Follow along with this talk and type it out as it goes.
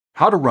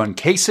How to run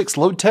K6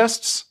 load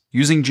tests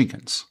using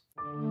Jenkins.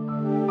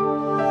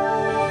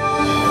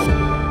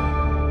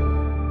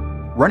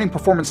 Running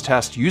performance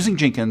tests using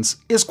Jenkins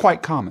is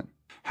quite common.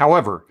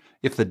 However,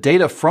 if the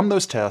data from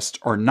those tests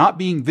are not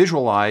being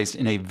visualized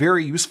in a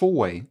very useful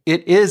way,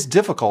 it is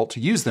difficult to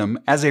use them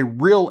as a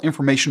real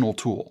informational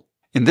tool.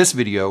 In this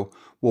video,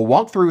 we'll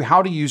walk through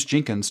how to use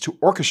Jenkins to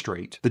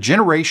orchestrate the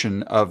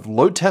generation of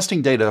load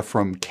testing data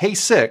from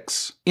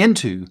K6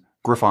 into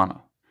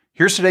Grafana.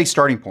 Here's today's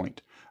starting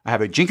point. I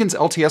have a Jenkins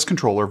LTS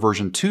controller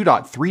version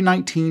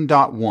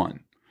 2.319.1.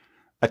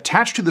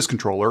 Attached to this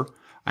controller,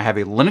 I have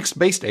a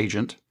Linux-based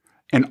agent,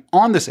 and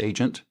on this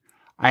agent,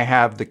 I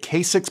have the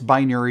K6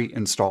 binary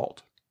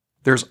installed.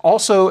 There's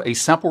also a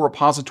sample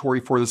repository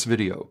for this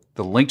video.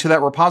 The link to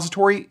that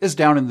repository is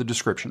down in the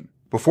description.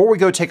 Before we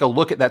go take a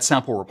look at that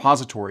sample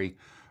repository,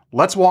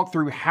 let's walk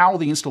through how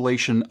the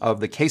installation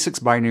of the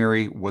K6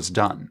 binary was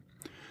done.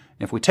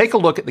 If we take a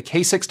look at the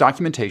K6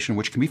 documentation,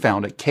 which can be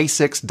found at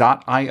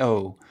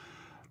k6.io,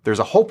 there's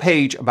a whole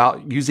page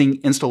about using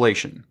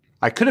installation.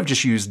 I could have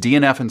just used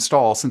dnf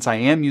install since I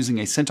am using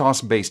a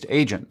CentOS-based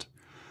agent,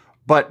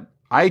 but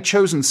I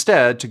chose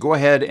instead to go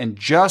ahead and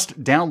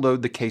just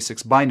download the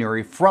K6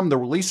 binary from the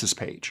releases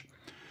page.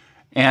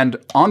 And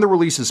on the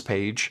releases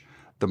page,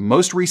 the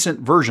most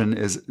recent version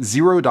is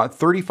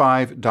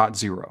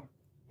 0.35.0.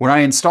 When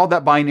I installed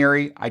that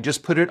binary, I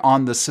just put it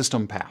on the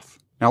system path.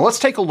 Now let's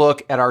take a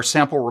look at our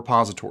sample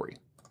repository.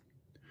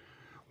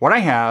 What I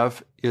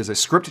have is a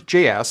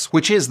script.js,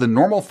 which is the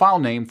normal file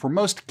name for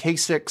most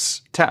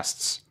K6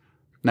 tests.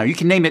 Now you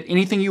can name it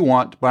anything you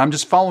want, but I'm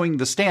just following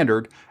the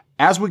standard.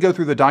 As we go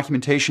through the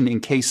documentation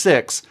in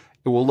K6,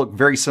 it will look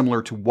very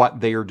similar to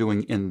what they are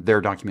doing in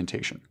their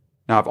documentation.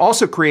 Now, I've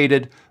also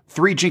created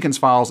 3 Jenkins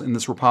files in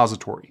this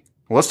repository.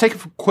 Well, let's take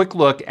a quick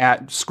look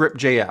at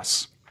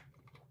script.js.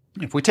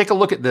 If we take a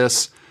look at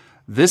this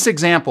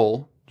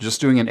example,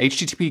 just doing an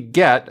HTTP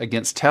GET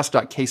against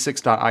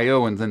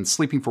test.k6.io and then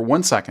sleeping for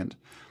 1 second,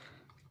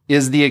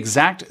 is the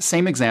exact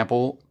same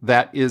example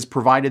that is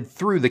provided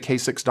through the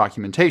K6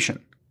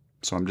 documentation.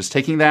 So I'm just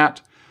taking that.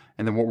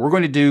 And then what we're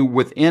going to do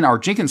within our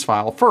Jenkins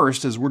file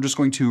first is we're just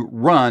going to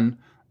run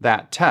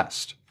that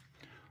test.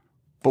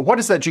 But what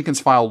does that Jenkins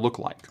file look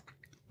like?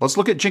 Let's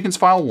look at Jenkins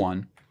file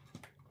 1.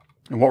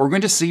 And what we're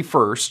going to see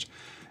first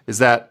is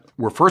that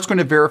we're first going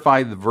to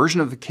verify the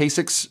version of the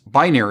K6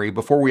 binary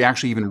before we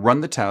actually even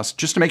run the test,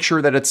 just to make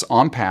sure that it's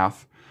on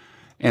path.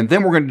 And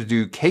then we're going to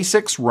do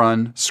K6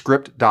 run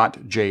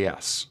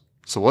script.js.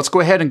 So let's go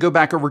ahead and go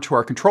back over to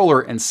our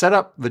controller and set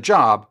up the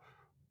job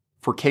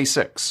for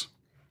K6.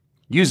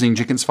 Using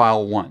Jenkins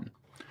file 1.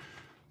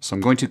 So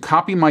I'm going to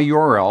copy my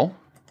URL,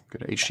 go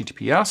to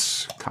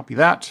HTTPS, copy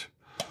that.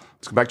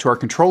 Let's go back to our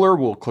controller,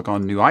 we'll click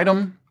on New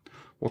Item.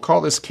 We'll call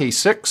this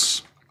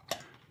K6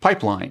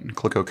 Pipeline,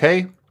 click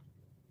OK.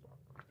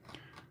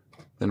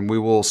 Then we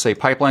will say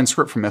pipeline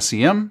script from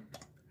SCM.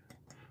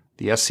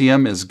 The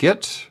SCM is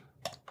Git.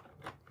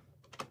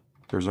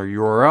 There's our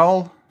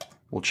URL.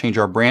 We'll change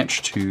our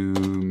branch to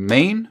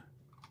main.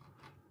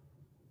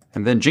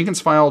 And then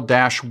Jenkins file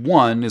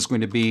 -1 is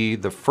going to be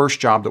the first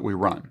job that we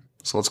run.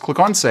 So let's click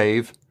on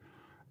Save,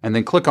 and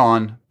then click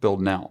on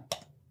Build Now.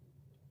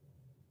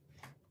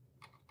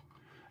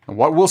 And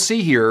what we'll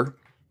see here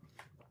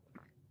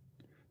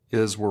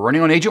is we're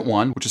running on Agent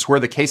 1, which is where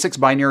the K6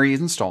 binary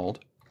is installed.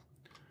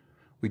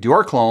 We do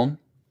our clone.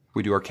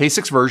 We do our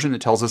K6 version.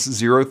 It tells us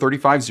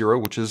 0.35.0,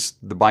 which is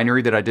the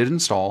binary that I did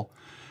install.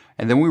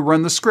 And then we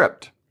run the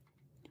script.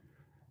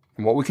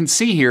 And what we can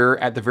see here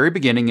at the very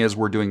beginning is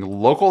we're doing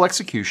local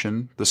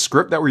execution. The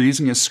script that we're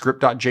using is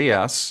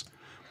script.js.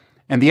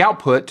 And the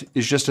output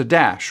is just a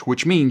dash,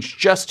 which means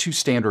just to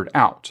standard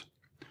out.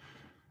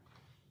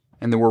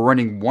 And then we're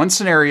running one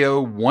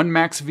scenario, one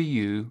max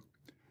VU.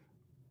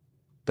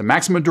 The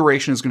maximum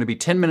duration is going to be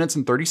 10 minutes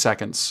and 30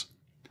 seconds.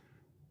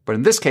 But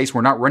in this case,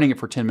 we're not running it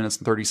for 10 minutes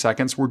and 30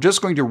 seconds. We're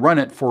just going to run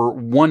it for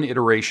one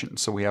iteration.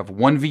 So we have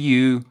one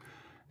VU,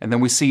 and then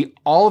we see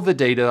all of the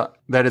data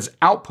that is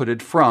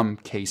outputted from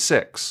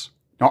K6.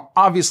 Now,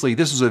 obviously,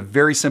 this is a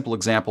very simple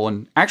example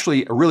and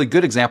actually a really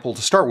good example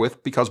to start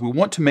with because we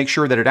want to make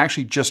sure that it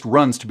actually just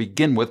runs to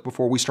begin with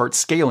before we start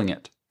scaling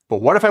it.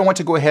 But what if I want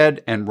to go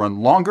ahead and run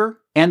longer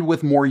and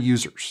with more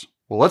users?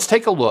 Well, let's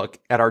take a look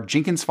at our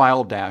Jenkins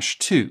file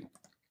 -2.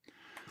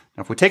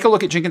 Now, if we take a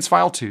look at Jenkins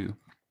file 2,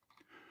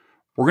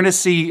 we're going to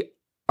see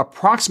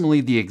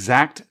approximately the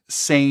exact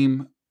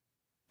same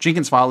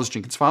Jenkins file as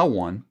Jenkins file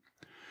 1.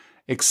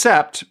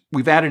 Except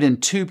we've added in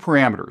 2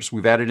 parameters.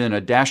 We've added in a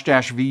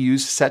 --VUs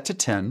set to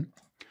 10,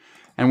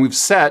 and we've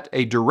set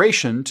a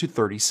duration to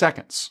 30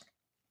 seconds.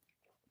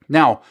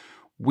 Now,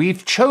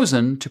 we've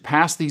chosen to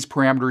pass these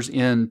parameters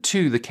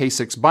into the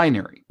K6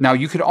 binary. Now,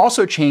 you could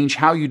also change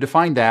how you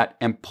define that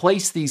and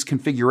place these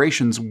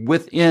configurations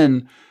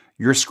within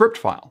your script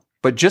file.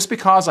 But just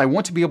because I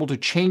want to be able to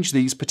change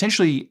these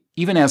potentially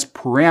even as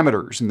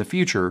parameters in the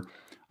future,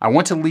 I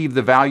want to leave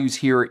the values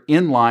here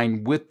in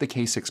line with the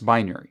K6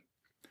 binary.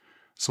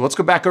 So let's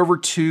go back over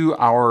to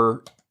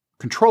our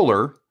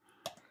controller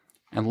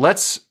and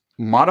let's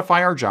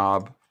modify our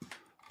job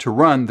to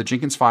run the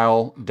Jenkins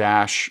file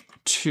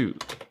 -2.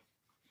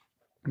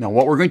 Now,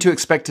 what we're going to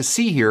expect to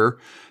see here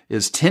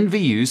is 10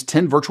 VUs,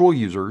 10 virtual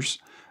users,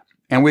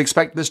 and we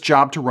expect this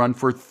job to run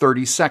for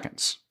 30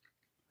 seconds.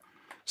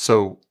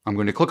 So I'm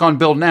going to click on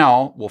Build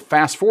Now, we'll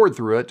fast forward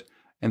through it,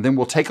 and then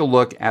we'll take a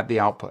look at the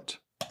output.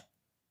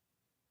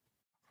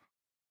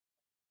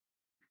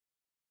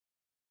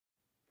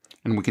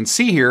 And we can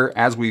see here,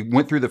 as we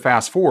went through the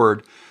fast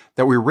forward,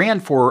 that we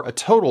ran for a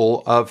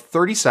total of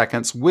 30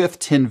 seconds with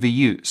 10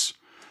 VUs.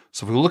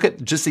 So if we look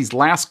at just these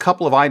last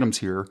couple of items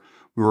here,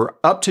 we were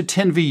up to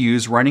 10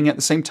 VUs running at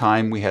the same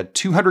time. We had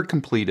 200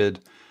 completed.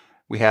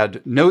 We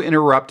had no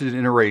interrupted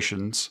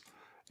iterations.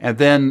 And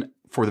then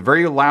for the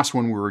very last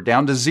one, we were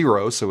down to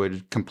 0. So it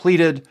had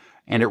completed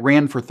and it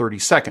ran for 30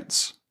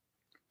 seconds.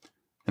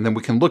 And then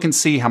we can look and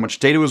see how much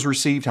data was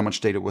received, how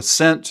much data was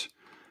sent.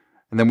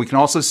 And then we can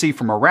also see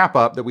from our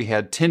wrap-up that we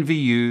had 10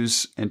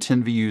 VUs and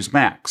 10 VUs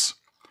max.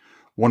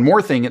 One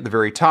more thing at the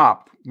very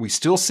top, we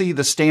still see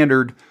the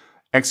standard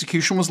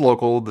execution was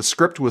local, the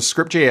script was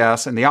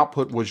script.js, and the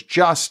output was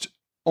just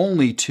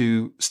only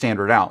to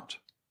standard out.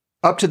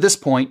 Up to this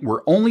point,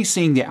 we're only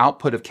seeing the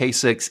output of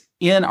K6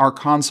 in our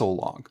console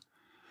log.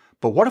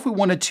 But what if we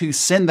wanted to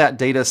send that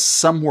data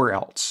somewhere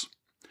else?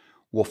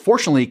 Well,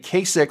 fortunately,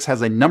 K6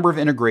 has a number of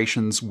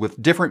integrations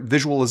with different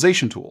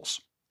visualization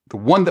tools. The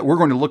one that we're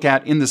going to look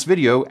at in this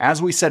video,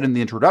 as we said in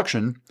the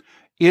introduction,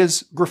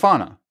 is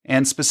Grafana,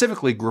 and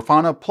specifically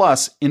Grafana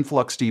plus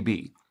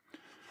InfluxDB.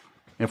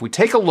 And if we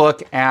take a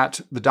look at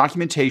the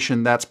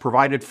documentation that's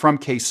provided from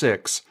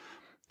K6,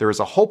 there is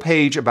a whole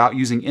page about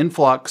using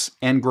Influx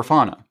and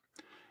Grafana.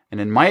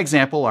 And in my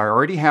example, I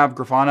already have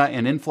Grafana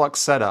and Influx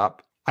set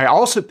up. I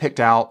also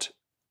picked out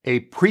a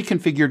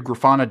pre-configured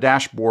Grafana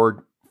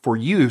dashboard for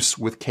use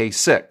with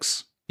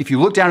K6. If you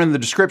look down in the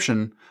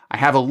description, I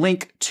have a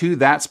link to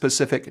that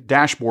specific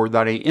dashboard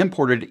that I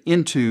imported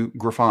into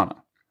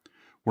Grafana.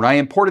 When I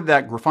imported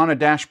that Grafana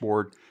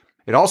dashboard,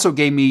 it also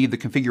gave me the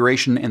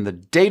configuration and the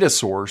data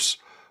source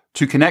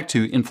to connect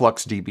to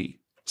InfluxDB.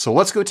 So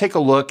let's go take a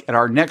look at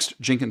our next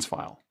Jenkins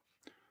file.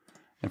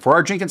 And for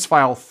our Jenkins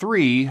file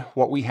 3,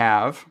 what we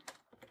have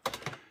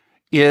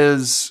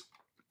is,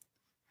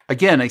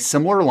 again, a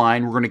similar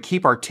line. We're going to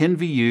keep our 10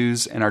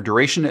 VUs and our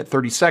duration at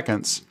 30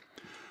 seconds,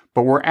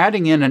 but we're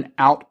adding in an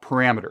out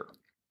parameter.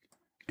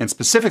 And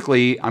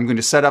specifically, I'm going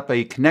to set up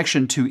a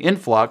connection to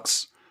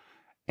Influx,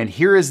 and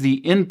here is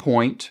the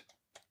endpoint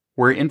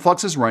where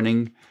Influx is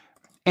running,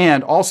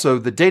 and also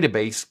the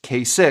database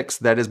K6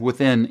 that is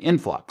within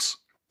Influx.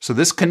 So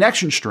this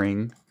connection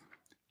string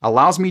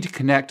allows me to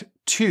connect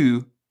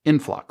to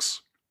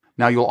Influx.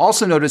 Now you'll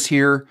also notice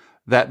here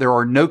that there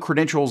are no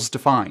credentials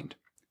defined.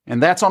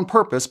 And that's on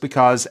purpose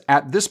because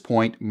at this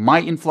point,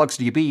 my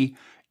InfluxDB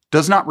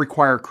does not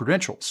require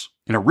credentials.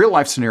 In a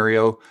real-life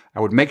scenario,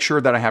 I would make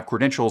sure that I have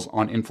credentials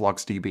on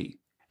InfluxDB.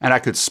 And I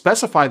could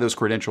specify those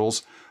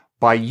credentials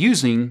by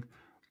using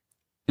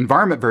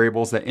environment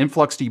variables that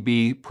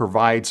InfluxDB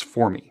provides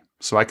for me.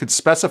 So I could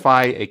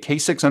specify a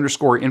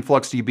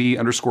K6_InfluxDB_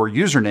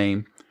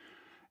 username,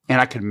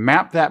 and I could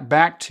map that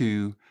back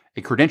to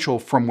a credential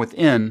from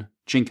within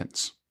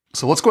Jenkins.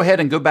 So let's go ahead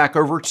and go back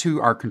over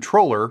to our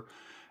controller,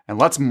 and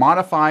let's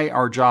modify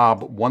our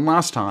job one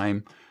last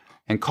time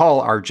and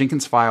call our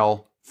Jenkins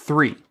file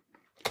 3.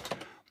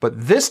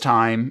 But this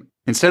time,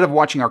 instead of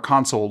watching our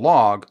console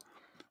log,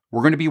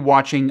 we're going to be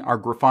watching our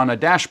Grafana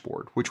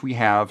dashboard, which we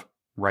have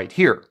right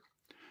here.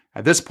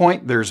 At this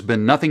point, there's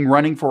been nothing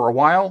running for a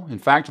while. In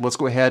fact, let's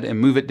go ahead and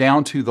move it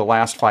down to the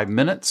last 5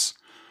 minutes.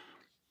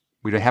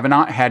 We have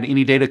not had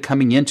any data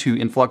coming into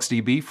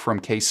InfluxDB from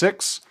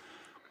K6.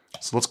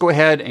 So let's go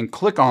ahead and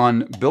click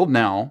on Build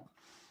Now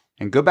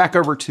and go back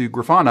over to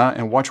Grafana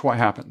and watch what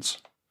happens.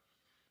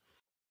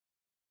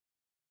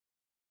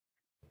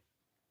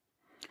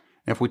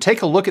 If we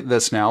take a look at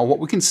this now, what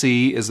we can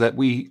see is that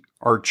we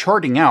are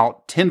charting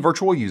out 10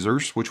 virtual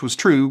users, which was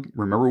true.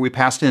 Remember, we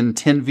passed in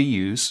 10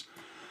 VUs.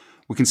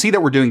 We can see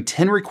that we're doing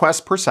 10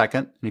 requests per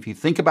second. And if you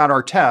think about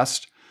our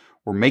test,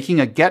 we're making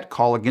a GET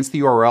call against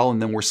the URL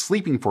and then we're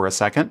sleeping for a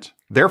second.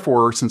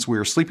 Therefore, since we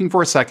are sleeping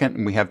for a second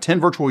and we have 10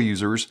 virtual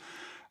users,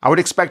 I would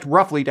expect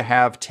roughly to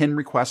have 10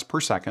 requests per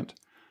second.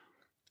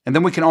 And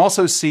then we can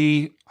also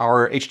see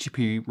our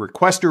HTTP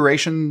request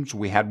durations.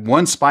 We had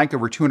one spike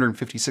over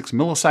 256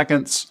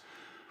 milliseconds.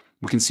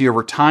 We can see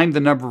over time the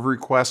number of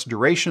request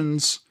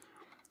durations,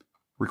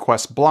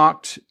 requests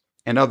blocked,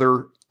 and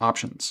other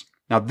options.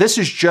 Now, this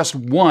is just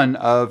one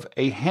of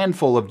a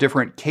handful of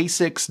different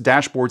K6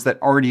 dashboards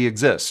that already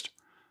exist.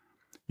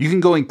 You can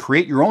go and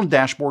create your own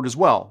dashboard as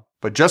well,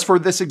 but just for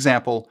this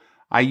example,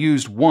 I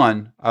used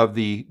one of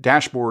the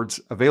dashboards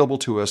available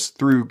to us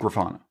through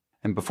Grafana.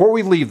 And before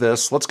we leave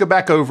this, let's go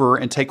back over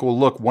and take a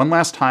look one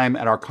last time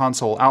at our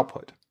console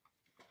output.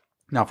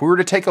 Now, if we were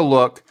to take a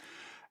look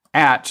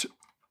at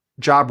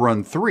job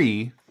run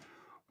 3,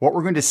 what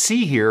we're going to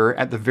see here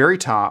at the very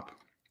top,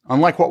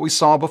 unlike what we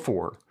saw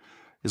before,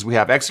 is we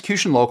have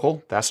execution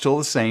local, that's still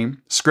the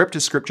same. Script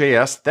is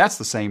script.js, that's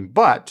the same,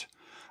 but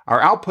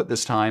our output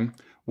this time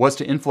was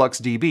to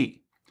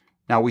InfluxDB.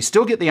 Now we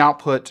still get the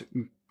output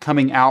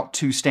coming out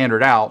to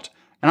standard out,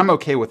 and I'm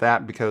okay with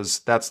that because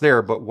that's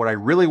there, but what I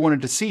really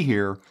wanted to see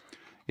here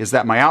is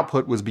that my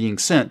output was being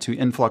sent to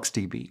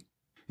InfluxDB.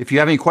 If you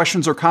have any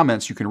questions or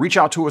comments, you can reach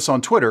out to us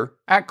on Twitter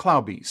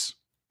 @CloudBees.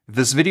 If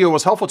this video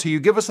was helpful to you,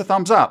 give us a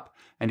thumbs up,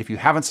 and if you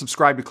haven't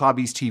subscribed to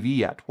CloudBees TV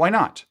yet, why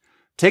not?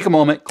 Take a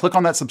moment, click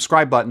on that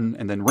subscribe button,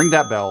 and then ring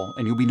that bell,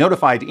 and you'll be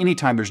notified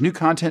anytime there's new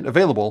content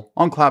available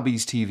on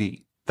CloudBees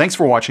TV. Thanks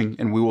for watching,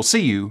 and we will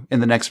see you in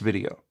the next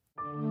video.